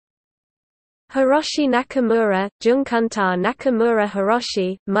Hiroshi Nakamura, Junkunta Nakamura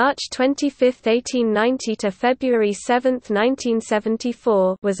Hiroshi, March 25, 1890 to February 7,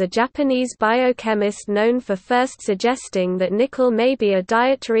 1974, was a Japanese biochemist known for first suggesting that nickel may be a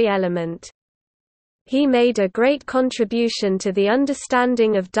dietary element. He made a great contribution to the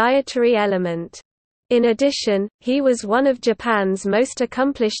understanding of dietary element. In addition, he was one of Japan's most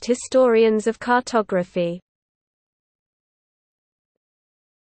accomplished historians of cartography.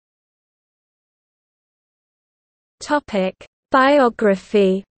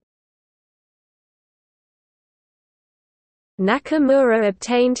 Biography. Nakamura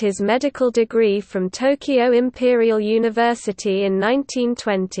obtained his medical degree from Tokyo Imperial University in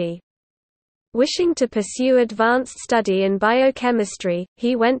 1920. Wishing to pursue advanced study in biochemistry,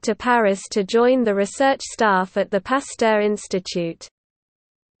 he went to Paris to join the research staff at the Pasteur Institute.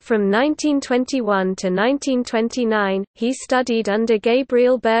 From 1921 to 1929, he studied under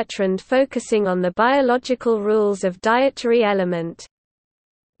Gabriel Bertrand, focusing on the biological rules of dietary element.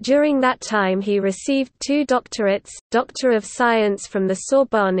 During that time he received 2 doctorates, Doctor of Science from the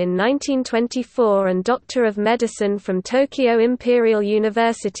Sorbonne in 1924 and Doctor of Medicine from Tokyo Imperial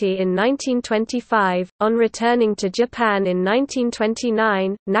University in 1925. On returning to Japan in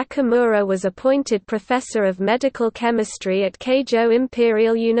 1929, Nakamura was appointed Professor of Medical Chemistry at Keijo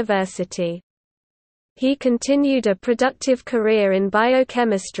Imperial University. He continued a productive career in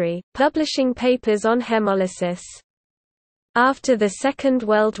biochemistry, publishing papers on hemolysis. After the Second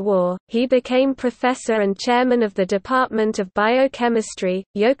World War, he became professor and chairman of the Department of Biochemistry,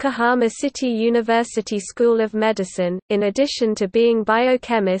 Yokohama City University School of Medicine. In addition to being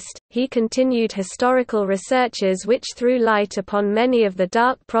biochemist, he continued historical researches which threw light upon many of the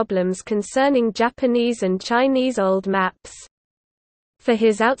dark problems concerning Japanese and Chinese old maps. For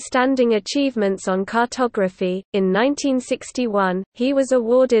his outstanding achievements on cartography, in 1961, he was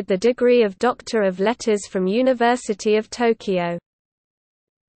awarded the degree of Doctor of Letters from University of Tokyo.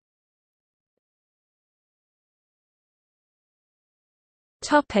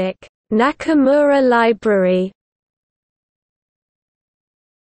 Nakamura Library.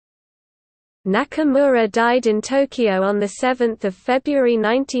 Nakamura died in Tokyo on 7 February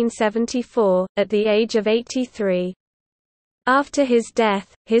 1974, at the age of 83. After his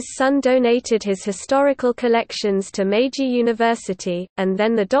death, his son donated his historical collections to Meiji University, and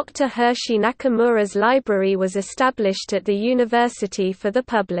then the Dr. Hiroshi Nakamura's library was established at the university for the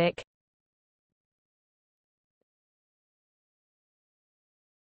public.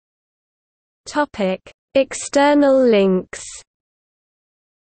 External links.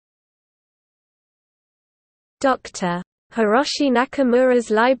 Dr. Hiroshi Nakamura's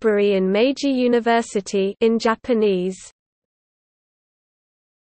library in Meiji University in Japanese.